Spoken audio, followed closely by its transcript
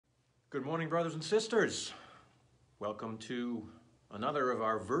Good morning, brothers and sisters. Welcome to another of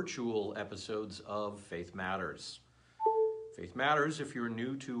our virtual episodes of Faith Matters. Faith Matters, if you're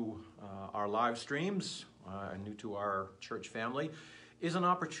new to our live streams, new to our church family, is an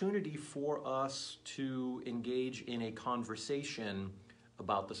opportunity for us to engage in a conversation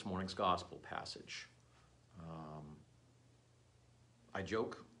about this morning's gospel passage. I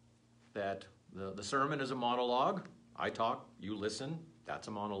joke that the sermon is a monologue. I talk, you listen, that's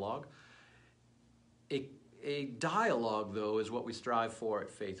a monologue. A dialogue, though, is what we strive for at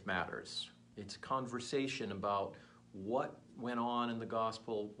Faith Matters. It's a conversation about what went on in the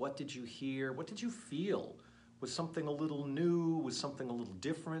gospel. What did you hear? What did you feel? Was something a little new? Was something a little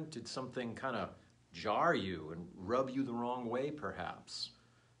different? Did something kind of jar you and rub you the wrong way, perhaps?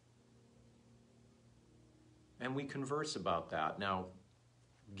 And we converse about that. Now,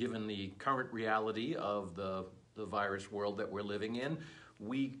 given the current reality of the virus world that we're living in,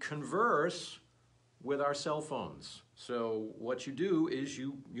 we converse with our cell phones. So what you do is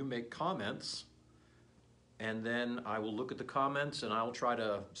you make comments, and then I will look at the comments and I'll try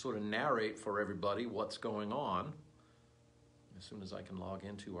to sort of narrate for everybody what's going on. As soon as I can log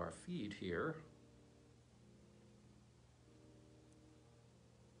into our feed here.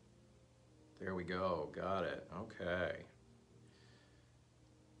 There we go, got it, okay.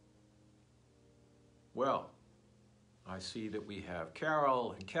 Well, I see that we have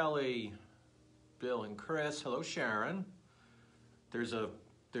Carol and Kelly, Bill and Chris. Hello, Sharon. There's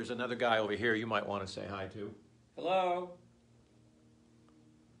another guy over here you might want to say hi to. Hello.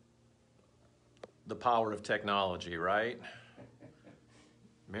 The power of technology, right?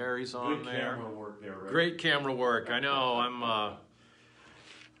 Mary's on there. Good camera work there, right? Great camera work. I know.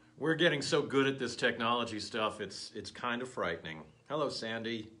 We're getting so good at this technology stuff. It's kind of frightening. Hello,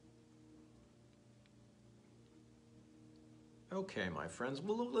 Sandy. Okay, my friends.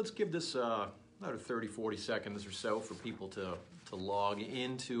 Well, let's give this another 30, 40 seconds or so for people to log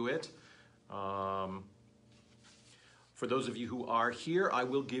into it. For those of you who are here, I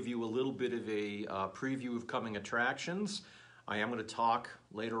will give you a little bit of a preview of coming attractions. I am going to talk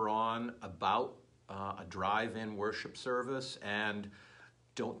later on about a drive-in worship service, and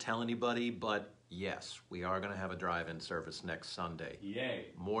don't tell anybody, but yes, we are going to have a drive-in service next Sunday. Yay.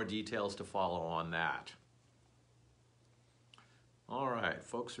 More details to follow on that. All right,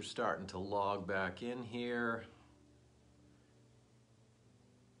 folks are starting to log back in here.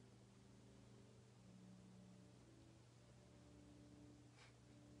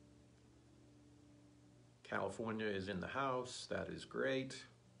 California is in the house. That is great.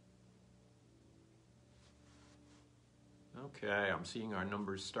 Okay, I'm seeing our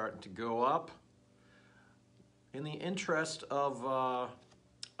numbers starting to go up. In the interest of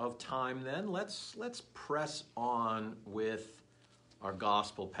time, then let's press on with our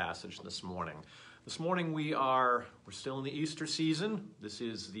gospel passage this morning. This morning we're still in the Easter season. This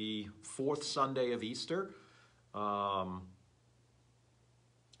is the fourth Sunday of Easter. And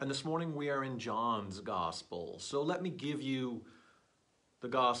this morning we are in John's gospel. So let me give you the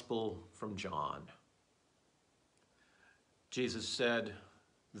gospel from John. Jesus said,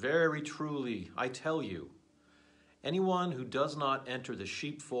 "Very truly, I tell you, anyone who does not enter the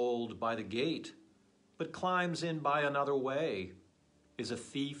sheepfold by the gate, but climbs in by another way, is a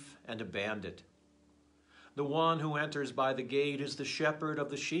thief and a bandit. The one who enters by the gate is the shepherd of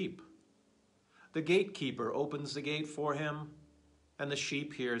the sheep. The gatekeeper opens the gate for him, and the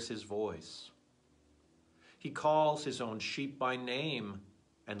sheep hears his voice. He calls his own sheep by name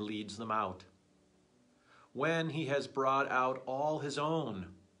and leads them out. When he has brought out all his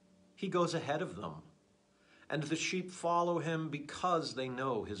own, he goes ahead of them, and the sheep follow him because they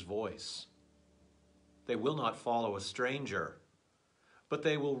know his voice. They will not follow a stranger, but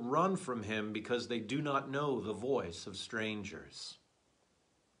they will run from him because they do not know the voice of strangers."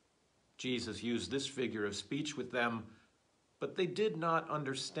 Jesus used this figure of speech with them, but they did not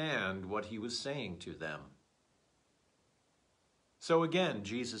understand what he was saying to them. So again,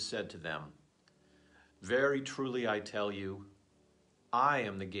 Jesus said to them, "Very truly I tell you, I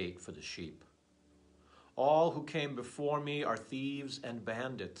am the gate for the sheep. All who came before me are thieves and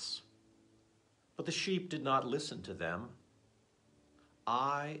bandits, but the sheep did not listen to them.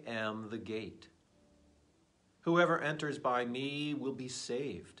 I am the gate. Whoever enters by me will be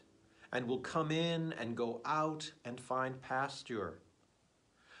saved, and will come in and go out and find pasture.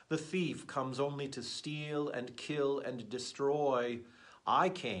 The thief comes only to steal and kill and destroy. I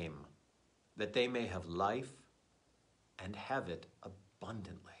came that they may have life and have it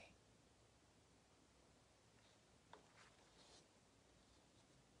abundantly."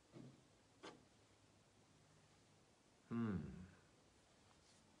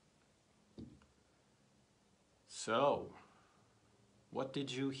 So, what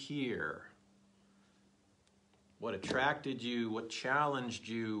did you hear? What attracted you? What challenged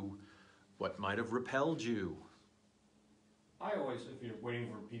you? What might have repelled you? I always, if you're waiting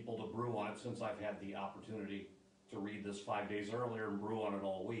for people to brew on it, since I've had the opportunity to read this 5 days earlier and brew on it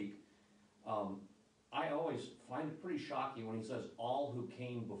all week, I always find it pretty shocking when he says, all who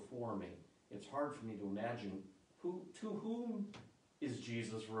came before me. It's hard for me to imagine to whom is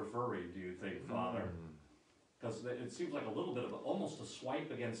Jesus referring, do you think, Father? Because it seems like a little bit of almost a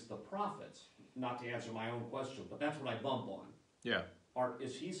swipe against the prophets, not to answer my own question, but that's what I bump on. Yeah.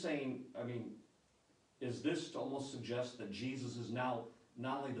 Is he saying, I mean, is this to almost suggest that Jesus is now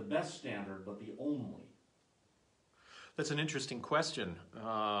not only the best standard, but the only? That's an interesting question.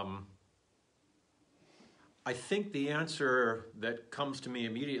 I think the answer that comes to me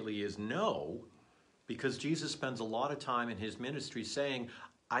immediately is no, because Jesus spends a lot of time in his ministry saying,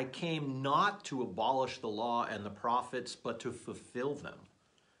 I came not to abolish the law and the prophets, but to fulfill them.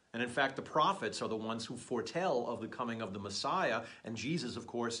 And in fact, the prophets are the ones who foretell of the coming of the Messiah, and Jesus, of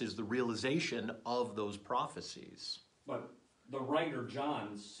course, is the realization of those prophecies. But the writer,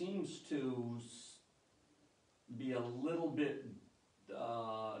 John, seems to be a little bit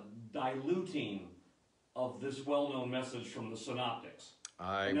diluting of this well-known message from the synoptics.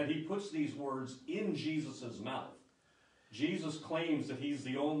 And that he puts these words in Jesus' mouth. Jesus claims that he's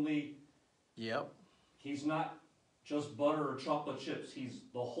the only... Yep. He's not just butter or chocolate chips. He's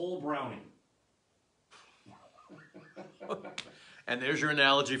the whole brownie. And there's your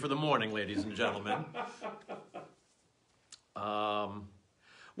analogy for the morning, ladies and gentlemen.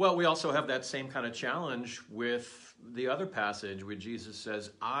 Well, we also have that same kind of challenge with the other passage where Jesus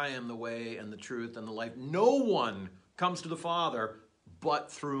says, I am the way and the truth and the life. No one comes to the Father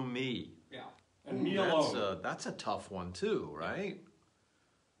but through me. Yeah, and me alone. That's a tough one too, right?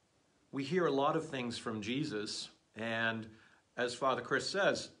 We hear a lot of things from Jesus, and as Father Chris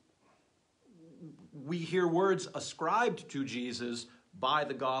says, we hear words ascribed to Jesus by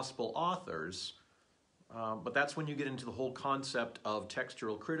the gospel authors, but that's when you get into the whole concept of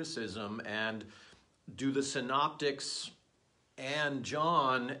textual criticism, and do the synoptics and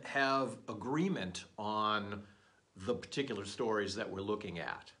John have agreement on the particular stories that we're looking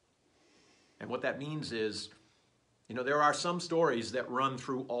at? And what that means is, you know, there are some stories that run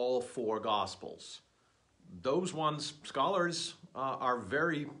through all four Gospels. Those ones, scholars are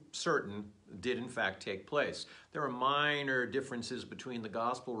very certain did in fact take place. There are minor differences between the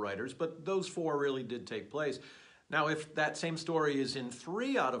Gospel writers, but those four really did take place. Now, if that same story is in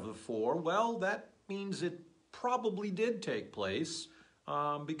 3 out of the 4, well, that means it probably did take place,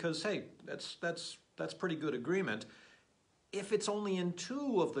 because, hey, that's pretty good agreement. If it's only in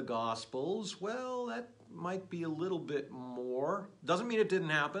 2 of the Gospels, well, that might be a little bit more. Doesn't mean it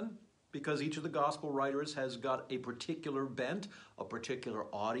didn't happen, because each of the Gospel writers has got a particular bent, a particular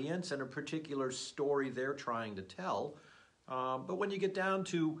audience, and a particular story they're trying to tell. But when you get down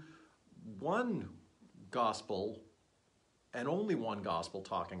to one Gospel, and only one Gospel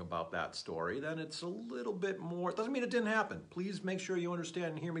talking about that story, then it's a little bit more. It doesn't mean it didn't happen. Please make sure you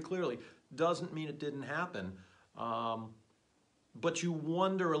understand and hear me clearly. Doesn't mean it didn't happen. But you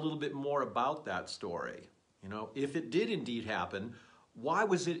wonder a little bit more about that story. You know, if it did indeed happen, why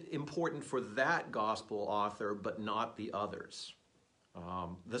was it important for that gospel author but not the others?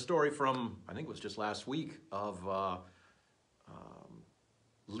 The story from, I think it was just last week, of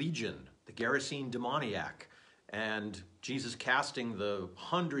Legion, the Gerasene demoniac, and Jesus casting the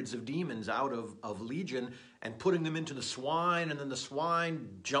hundreds of demons out of Legion and putting them into the swine, and then the swine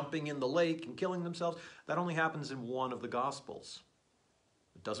jumping in the lake and killing themselves. That only happens in one of the Gospels.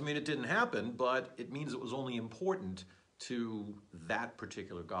 It doesn't mean it didn't happen, but it means it was only important to that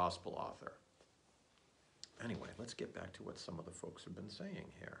particular Gospel author. Anyway, let's get back to what some of the folks have been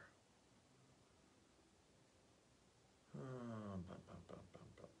saying here.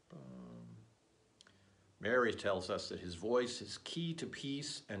 Mary tells us that his voice is key to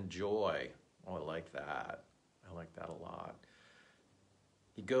peace and joy. Oh, I like that. I like that a lot.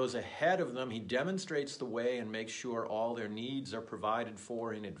 He goes ahead of them. He demonstrates the way and makes sure all their needs are provided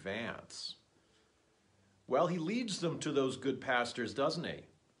for in advance. Well, he leads them to those good pastures, doesn't he?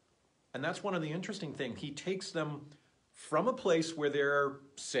 And that's one of the interesting things. He takes them from a place where they're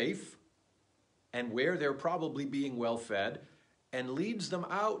safe and where they're probably being well fed, and leads them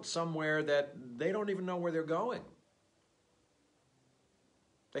out somewhere that they don't even know where they're going.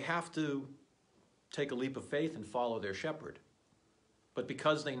 They have to take a leap of faith and follow their shepherd. But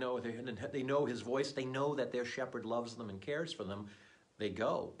because they know his voice, they know that their shepherd loves them and cares for them, they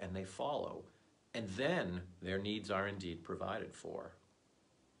go and they follow. And then their needs are indeed provided for.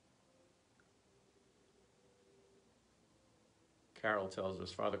 Carol tells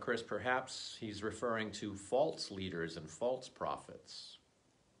us, Father Chris, perhaps he's referring to false leaders and false prophets.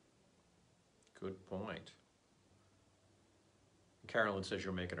 Good point. Carolyn says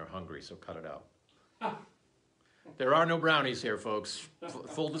you're making her hungry, so cut it out. There are no brownies here, folks.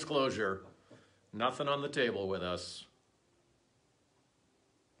 Full disclosure. Nothing on the table with us.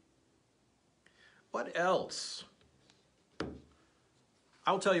 What else?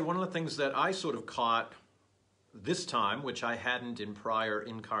 I'll tell you, one of the things that I sort of caught this time, which I hadn't in prior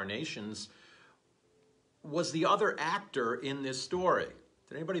incarnations, was the other actor in this story.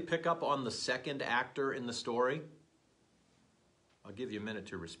 Did anybody pick up on the second actor in the story? I'll give you a minute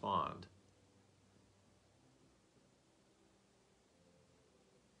to respond.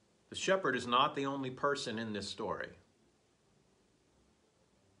 The shepherd is not the only person in this story.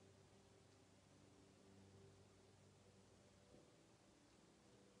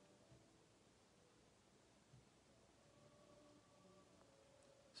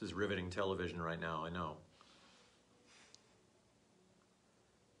 This is riveting television right now, I know.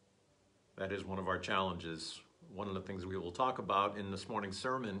 That is one of our challenges. One of the things we will talk about in this morning's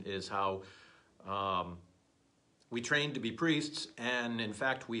sermon is how we trained to be priests, and in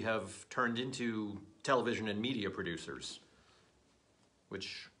fact we have turned into television and media producers,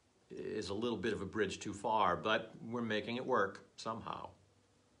 which is a little bit of a bridge too far, but we're making it work somehow.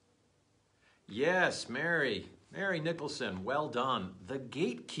 Yes, Mary Nicholson, well done. The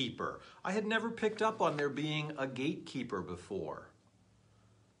gatekeeper. I had never picked up on there being a gatekeeper before.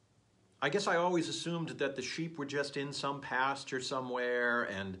 I guess I always assumed that the sheep were just in some pasture somewhere,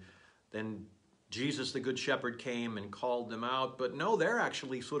 and then Jesus, the Good Shepherd, came and called them out. But no, they're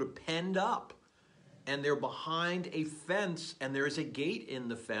actually sort of penned up, and they're behind a fence, and there is a gate in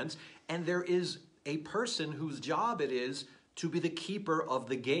the fence, and there is a person whose job it is to be the keeper of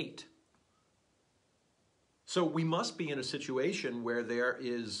the gate. So we must be in a situation where there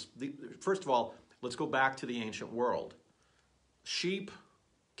is, first of all, let's go back to the ancient world. Sheep,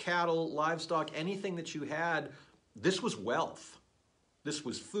 cattle, livestock, anything that you had, this was wealth. This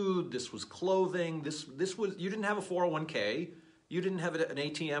was food, this was clothing, this was, you didn't have a 401k, you didn't have an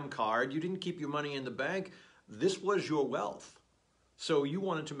ATM card, you didn't keep your money in the bank. This was your wealth. So you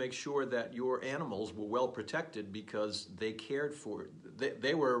wanted to make sure that your animals were well protected because they cared for,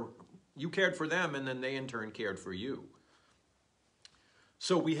 you cared for them, and then they in turn cared for you.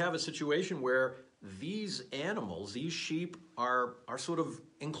 So we have a situation where these animals, these sheep, are sort of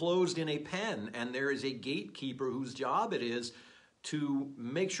enclosed in a pen, and there is a gatekeeper whose job it is to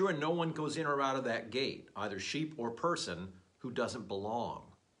make sure no one goes in or out of that gate, either sheep or person, who doesn't belong.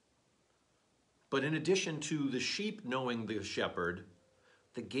 But in addition to the sheep knowing the shepherd,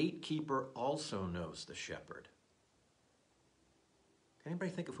 the gatekeeper also knows the shepherd. Can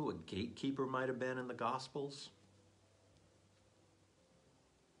anybody think of who a gatekeeper might have been in the Gospels?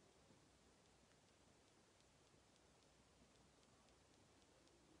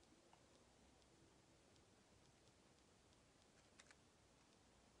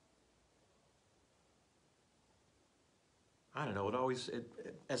 I don't know,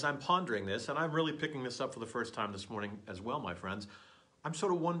 as I'm pondering this, and I'm really picking this up for the first time this morning as well, my friends, I'm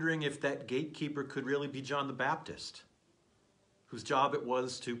sort of wondering if that gatekeeper could really be John the Baptist, whose job it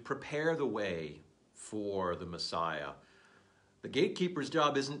was to prepare the way for the Messiah. The gatekeeper's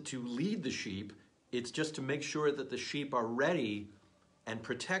job isn't to lead the sheep, it's just to make sure that the sheep are ready and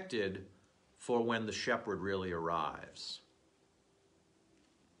protected for when the shepherd really arrives.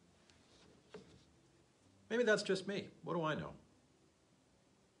 Maybe that's just me. What do I know?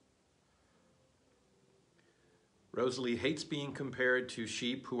 Rosalie hates being compared to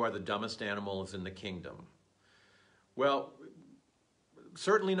sheep who are the dumbest animals in the kingdom. Well,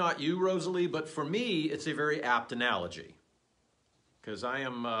 certainly not you, Rosalie, but for me, it's a very apt analogy, because I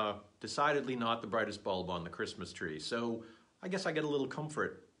am decidedly not the brightest bulb on the Christmas tree. So I guess I get a little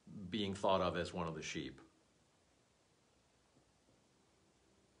comfort being thought of as one of the sheep.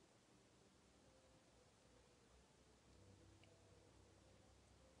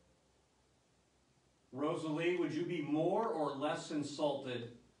 Rosalie, would you be more or less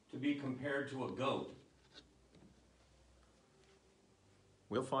insulted to be compared to a goat?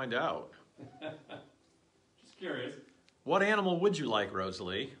 We'll find out. Just curious. What animal would you like,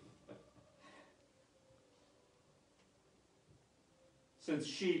 Rosalie? Since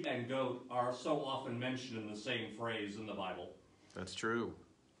sheep and goat are so often mentioned in the same phrase in the Bible. That's true.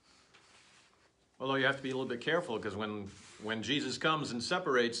 Although you have to be a little bit careful, because when Jesus comes and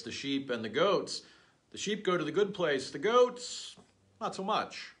separates the sheep and the goats, the sheep go to the good place, the goats, not so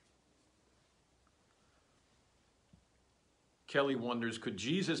much. Kelly wonders, could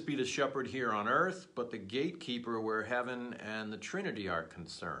Jesus be the shepherd here on earth, but the gatekeeper where heaven and the Trinity are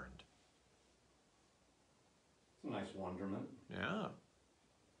concerned? It's a nice wonderment. Yeah.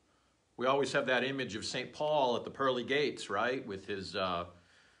 We always have that image of St. Paul at the pearly gates, right? With his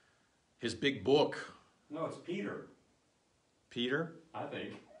big book. No, it's Peter. Peter? I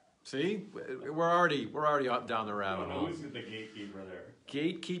think. See? We're already down the rabbit hole. Who's the gatekeeper there?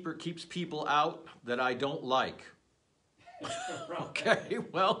 Gatekeeper keeps people out that I don't like. Okay,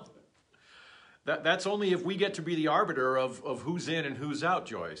 well, that's only if we get to be the arbiter of who's in and who's out,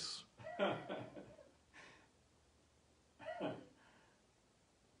 Joyce.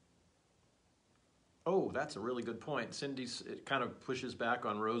 Oh, that's a really good point. Cindy kind of pushes back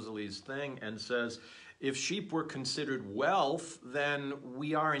on Rosalie's thing and says, if sheep were considered wealth, then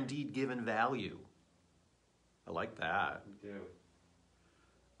we are indeed given value. I like that. Me too.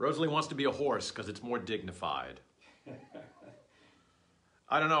 Rosalie wants to be a horse because it's more dignified.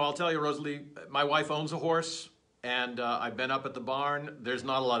 I don't know, I'll tell you, Rosalie, my wife owns a horse, and I've been up at the barn. There's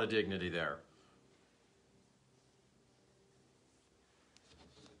not a lot of dignity there.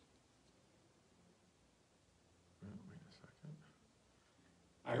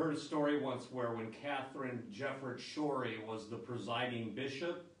 I heard a story once where when Catherine Jefferts Schori was the presiding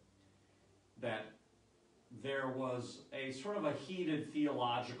bishop, that there was a sort of a heated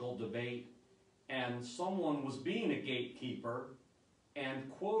theological debate, and someone was being a gatekeeper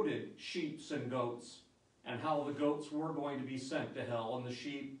and quoted sheeps and goats and how the goats were going to be sent to hell and the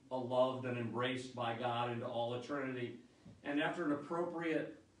sheep loved and embraced by God into all eternity. And after an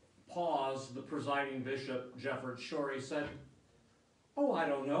appropriate pause, the presiding bishop, Jefferts Schori, said, "Oh, I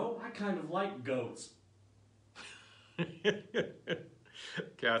don't know. I kind of like goats."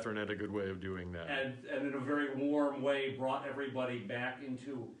 Catherine had a good way of doing that. And in a very warm way brought everybody back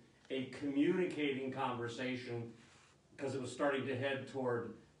into a communicating conversation, because it was starting to head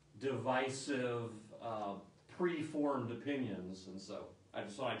toward divisive, preformed opinions. And so I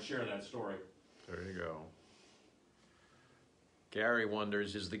just thought I'd share that story. There you go. Gary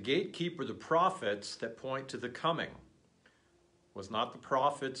wonders, is the gatekeeper the prophets that point to the coming? Was not the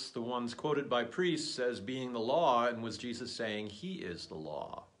prophets the ones quoted by priests as being the law, and was Jesus saying he is the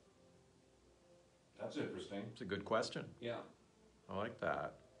law? That's interesting. It's a good question. Yeah. I like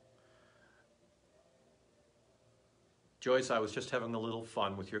that. Joyce, I was just having a little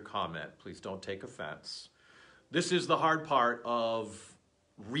fun with your comment. Please don't take offense. This is the hard part of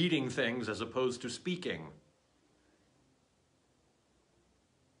reading things as opposed to speaking.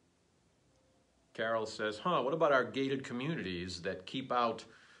 Carol says, what about our gated communities that keep out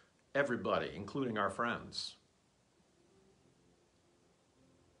everybody, including our friends?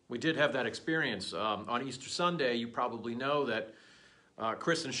 We did have that experience. On Easter Sunday, you probably know that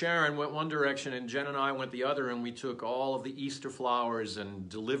Chris and Sharon went one direction and Jen and I went the other, and we took all of the Easter flowers and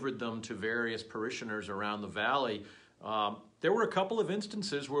delivered them to various parishioners around the valley. There were a couple of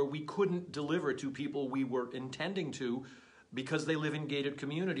instances where we couldn't deliver to people we were intending to because they live in gated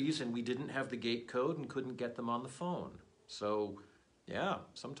communities and we didn't have the gate code and couldn't get them on the phone. So, yeah,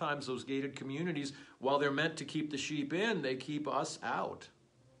 sometimes those gated communities, while they're meant to keep the sheep in, they keep us out.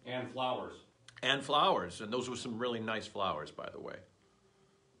 And flowers. And flowers. And those were some really nice flowers, by the way.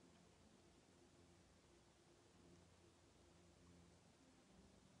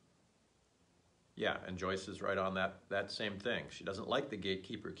 Yeah, and Joyce is right on that same thing. She doesn't like the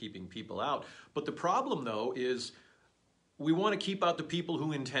gatekeeper keeping people out. But the problem, though, is we want to keep out the people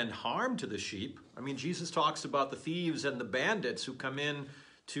who intend harm to the sheep. I mean, Jesus talks about the thieves and the bandits who come in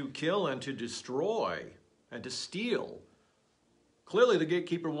to kill and to destroy and to steal. Clearly, the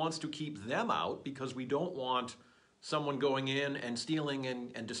gatekeeper wants to keep them out because we don't want someone going in and stealing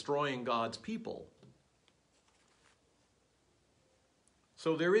and destroying God's people.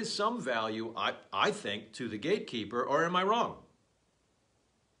 So there is some value, I think, to the gatekeeper, or am I wrong?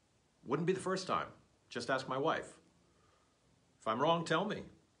 Wouldn't be the first time. Just ask my wife. If I'm wrong, tell me.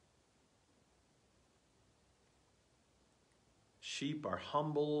 Sheep are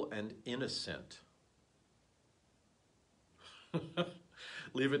humble and innocent.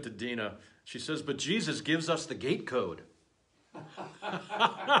 Leave it to Dina. She says, but Jesus gives us the gate code.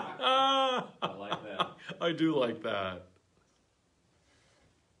 I like that. I do like that.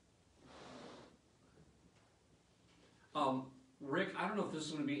 Rick, I don't know if this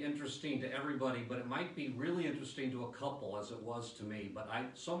is going to be interesting to everybody, but it might be really interesting to a couple as it was to me. But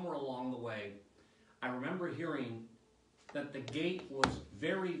somewhere along the way, I remember hearing that the gate was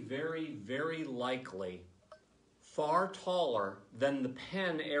very, very, very likely far taller than the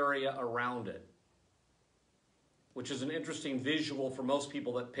pen area around it, which is an interesting visual for most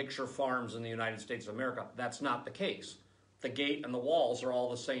people that picture farms in the United States of America. That's not the case. the gate and the walls are all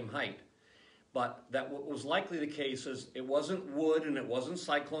the same height. But that what was likely the case is it wasn't wood and it wasn't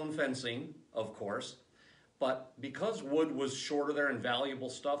cyclone fencing, of course, but because wood was shorter there and valuable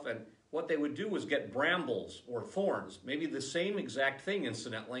stuff, and what they would do was get brambles or thorns, maybe the same exact thing,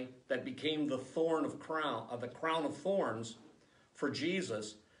 incidentally, that became the crown of thorns for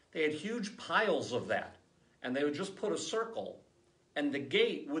Jesus. They had huge piles of that, and they would just put a circle, and the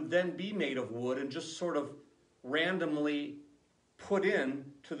gate would then be made of wood and just sort of randomly put in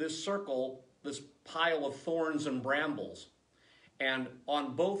to this circle, this pile of thorns and brambles. And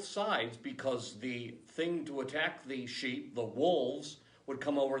on both sides, because the thing to attack the sheep, the wolves, would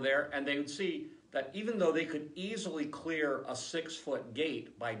come over there, and they would see that even though they could easily clear a 6-foot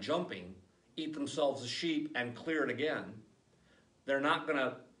gate by jumping, eat themselves a sheep and clear it again, they're not going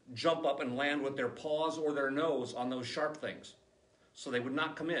to jump up and land with their paws or their nose on those sharp things. So they would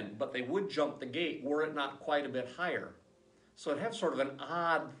not come in, but they would jump the gate were it not quite a bit higher. So it had sort of an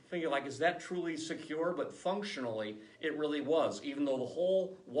odd thing, like, is that truly secure? But functionally, it really was, even though the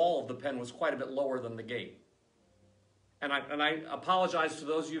whole wall of the pen was quite a bit lower than the gate. And I apologize to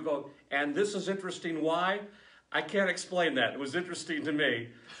those of you who go, and this is interesting, why? I can't explain that. It was interesting to me,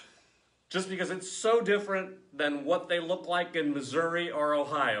 just because it's so different than what they look like in Missouri or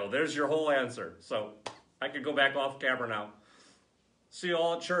Ohio. There's your whole answer. So I could go back off camera now. See you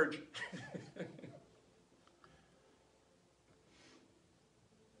all at church.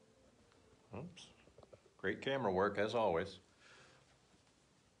 Oops. Great camera work, as always.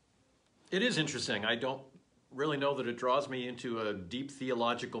 It is interesting. I don't really know that it draws me into a deep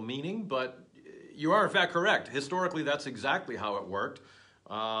theological meaning, but you are in fact correct. Historically, that's exactly how it worked.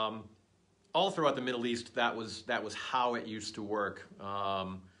 All throughout the Middle East, that was how it used to work.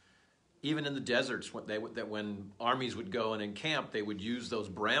 Even in the deserts, when armies would go and encamp, they would use those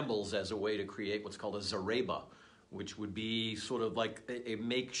brambles as a way to create what's called a zareba, which would be sort of like a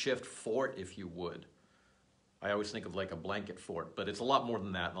makeshift fort, if you would. I always think of like a blanket fort, but it's a lot more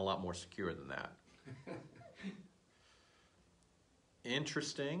than that and a lot more secure than that.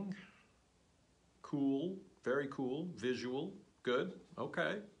 Interesting, cool, very cool, visual, good,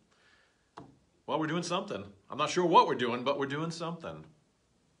 okay. Well, we're doing something. I'm not sure what we're doing, but we're doing something.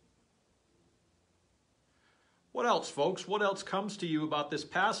 What else, folks? What else comes to you about this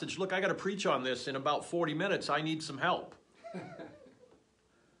passage? Look, I got to preach on this in about 40 minutes. I need some help.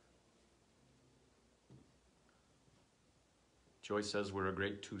 Joyce says we're a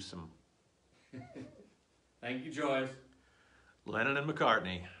great twosome. Thank you, Joyce. Lennon and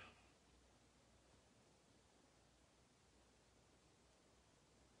McCartney.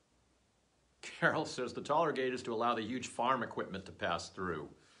 Carol says the taller gate is to allow the huge farm equipment to pass through.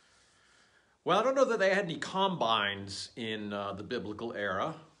 Well, I don't know that they had any combines in the biblical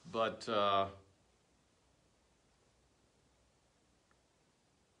era, but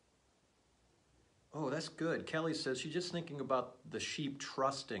oh, that's good. Kelly says she's just thinking about the sheep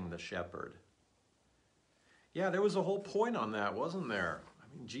trusting the shepherd. Yeah, there was a whole point on that, wasn't there? I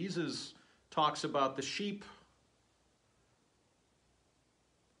mean, Jesus talks about the sheep.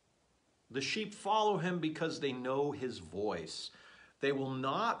 The sheep follow him because they know his voice. They will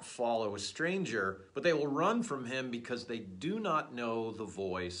not follow a stranger, but they will run from him because they do not know the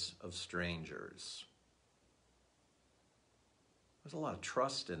voice of strangers. There's a lot of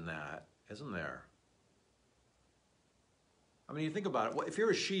trust in that, isn't there? I mean, you think about it. If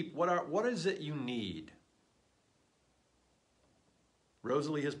you're a sheep, what is it you need?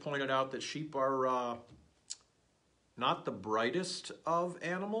 Rosalie has pointed out that sheep are not the brightest of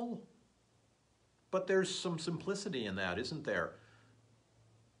animal, but there's some simplicity in that, isn't there?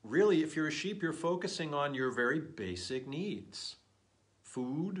 Really, if you're a sheep, you're focusing on your very basic needs.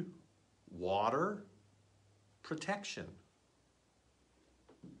 Food, water, protection.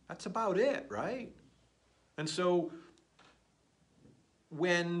 That's about it, right? And so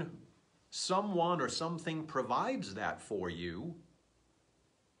when someone or something provides that for you,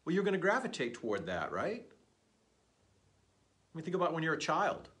 well, you're going to gravitate toward that, right? I mean, think about when you're a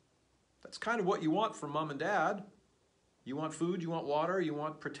child. That's kind of what you want from mom and dad. You want food, you want water, you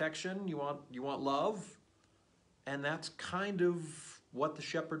want protection, you want love. And that's kind of what the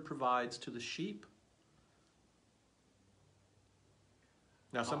shepherd provides to the sheep.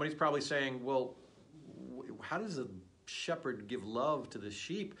 Now, somebody's probably saying, well, how does a shepherd give love to the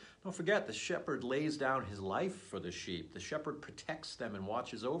sheep? Don't forget, the shepherd lays down his life for the sheep. The shepherd protects them and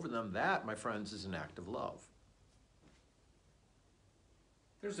watches over them. That, my friends, is an act of love.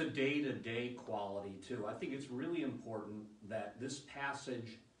 There's a day-to-day quality, too. I think it's really important that this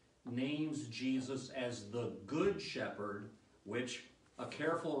passage names Jesus as the Good Shepherd, which a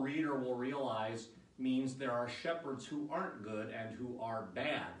careful reader will realize means there are shepherds who aren't good and who are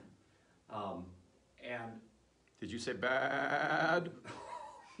bad. And Did you say bad?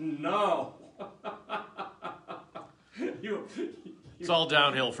 no. It's all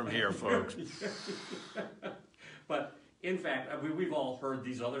downhill from here, folks. But in fact, we've all heard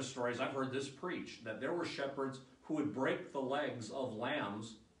these other stories. I've heard this preached, that there were shepherds who would break the legs of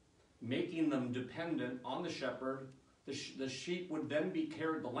lambs, making them dependent on the shepherd. The sheep would then be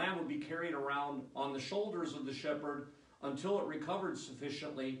carried, the lamb would be carried around on the shoulders of the shepherd until it recovered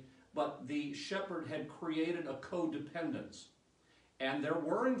sufficiently, but the shepherd had created a codependence. And there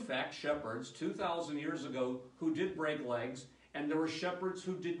were, in fact, shepherds 2,000 years ago who did break legs, and there were shepherds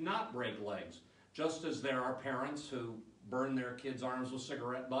who did not break legs, just as there are parents who burn their kids' arms with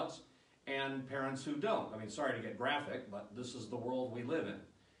cigarette butts and parents who don't. I mean, sorry to get graphic, but this is the world we live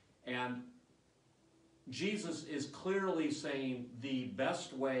in. And Jesus is clearly saying the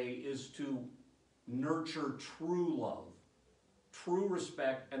best way is to nurture true love, true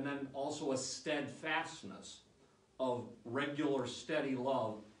respect, and then also a steadfastness of regular, steady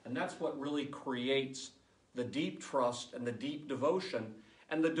love. And that's what really creates the deep trust and the deep devotion.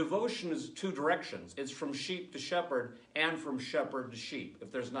 And the devotion is two directions. It's from sheep to shepherd and from shepherd to sheep.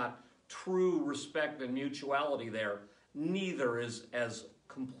 If there's not true respect and mutuality there, neither is as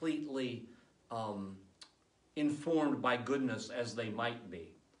completely informed by goodness as they might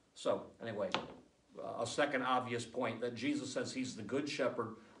be. So, anyway, a second obvious point that Jesus says he's the good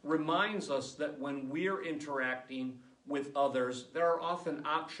shepherd reminds us that when we're interacting with others, there are often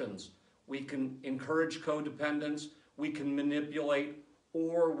options. We can encourage codependence, we can manipulate,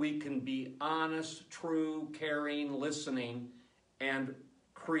 or we can be honest, true, caring, listening, and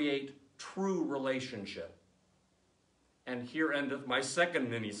create true relationship. And here endeth my second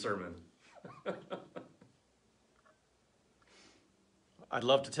mini-sermon. I'd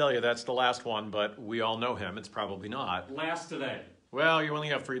love to tell you that's the last one, but we all know him. It's probably not. Last today. Well, you only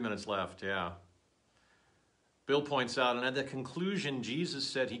have 3 minutes left, yeah. Bill points out, and at the conclusion, Jesus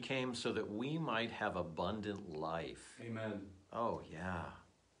said he came so that we might have abundant life. Amen. Oh, yeah.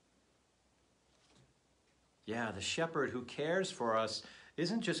 Yeah, the shepherd who cares for us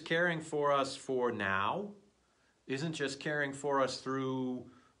isn't just caring for us for now, isn't just caring for us through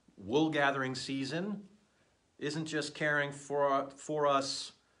wool gathering season, isn't just caring for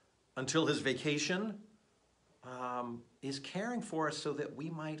us until his vacation, is caring for us so that we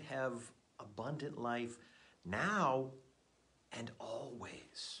might have abundant life now and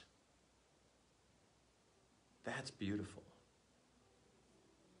always. That's beautiful.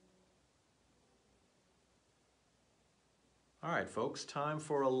 All right, folks, time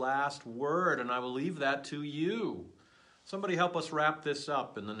for a last word, and I will leave that to you. Somebody help us wrap this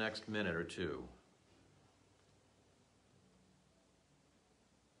up in the next minute or two.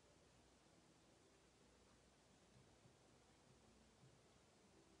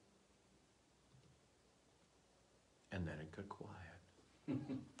 And then it got quiet.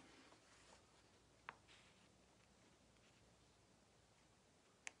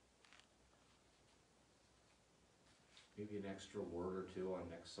 Maybe an extra word or two on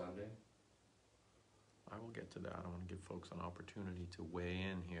next Sunday. I will get to that. I want to give folks an opportunity to weigh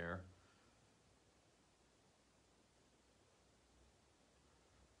in here.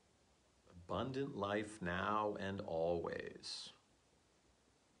 Abundant life now and always.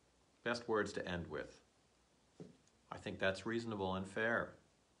 Best words to end with. I think that's reasonable and fair.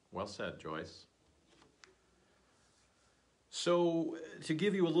 Well said, Joyce. So, to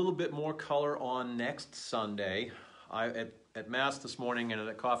give you a little bit more color on next Sunday, at Mass this morning and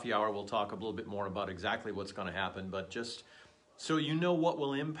at coffee hour, we'll talk a little bit more about exactly what's going to happen, but just so you know what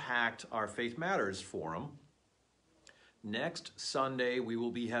will impact our Faith Matters Forum, next Sunday we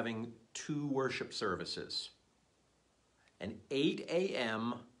will be having 2 worship services. An 8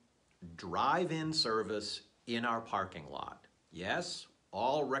 a.m. drive-in service in our parking lot. Yes,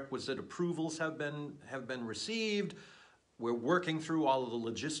 all requisite approvals have been received. We're working through all of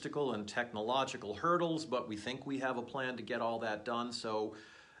the logistical and technological hurdles, but we think we have a plan to get all that done. So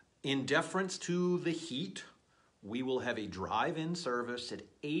in deference to the heat, we will have a drive-in service at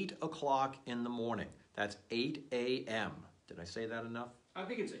 8 o'clock in the morning. That's 8 a.m. Did I say that enough? I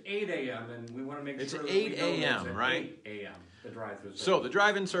think it's 8 a.m. and we want to make it's sure that 8 we know a.m., it's right? 8 a.m. The drive-through service. So the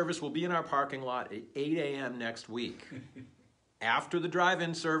drive-in service will be in our parking lot at 8 a.m. next week. After the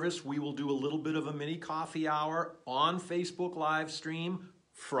drive-in service, we will do a little bit of a mini coffee hour on Facebook live stream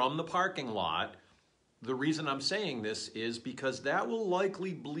from the parking lot. The reason I'm saying this is because that will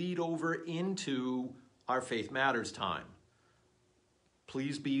likely bleed over into our Faith Matters time.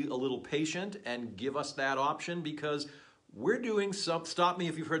 Please be a little patient and give us that option, because we're doing stop me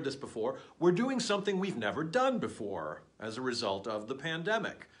if you've heard this before, we're doing something we've never done before as a result of the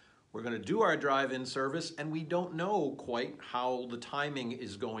pandemic. We're going to do our drive-in service, and we don't know quite how the timing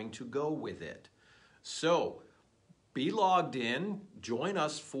is going to go with it. So be logged in, join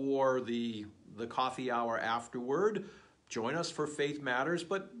us for the coffee hour afterward, join us for Faith Matters,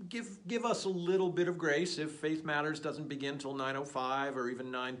 but give us a little bit of grace. If Faith Matters doesn't begin till 9:05 or even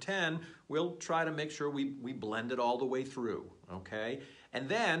 9:10, we'll try to make sure we blend it all the way through, okay? And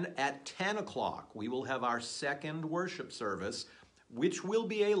then at 10 o'clock, we will have our second worship service, which will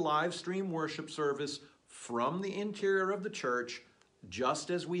be a live stream worship service from the interior of the church, just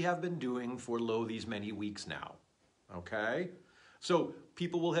as we have been doing for these many weeks now, okay? So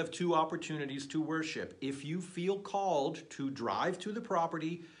people will have two opportunities to worship. If you feel called to drive to the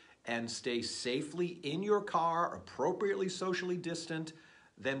property and stay safely in your car, appropriately socially distant,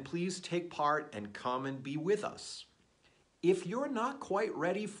 then please take part and come and be with us. If you're not quite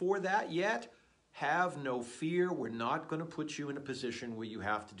ready for that yet, have no fear. We're not going to put you in a position where you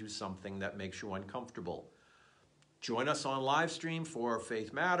have to do something that makes you uncomfortable. Join us on live stream for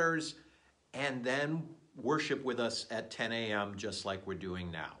Faith Matters, and then worship with us at 10 a.m. just like we're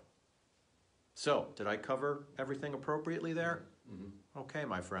doing now. So, did I cover everything appropriately there? Mm-hmm. Okay,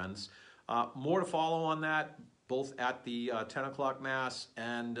 my friends. More to follow on that, both at the 10 o'clock Mass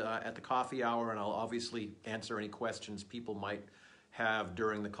and at the coffee hour, and I'll obviously answer any questions people might have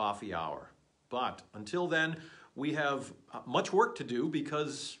during the coffee hour. But until then, we have much work to do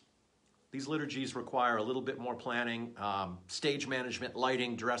because these liturgies require a little bit more planning, stage management,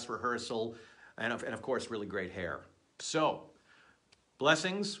 lighting, dress rehearsal, and of course, really great hair. So,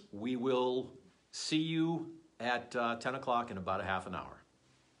 blessings. We will see you at 10 o'clock in about a half an hour.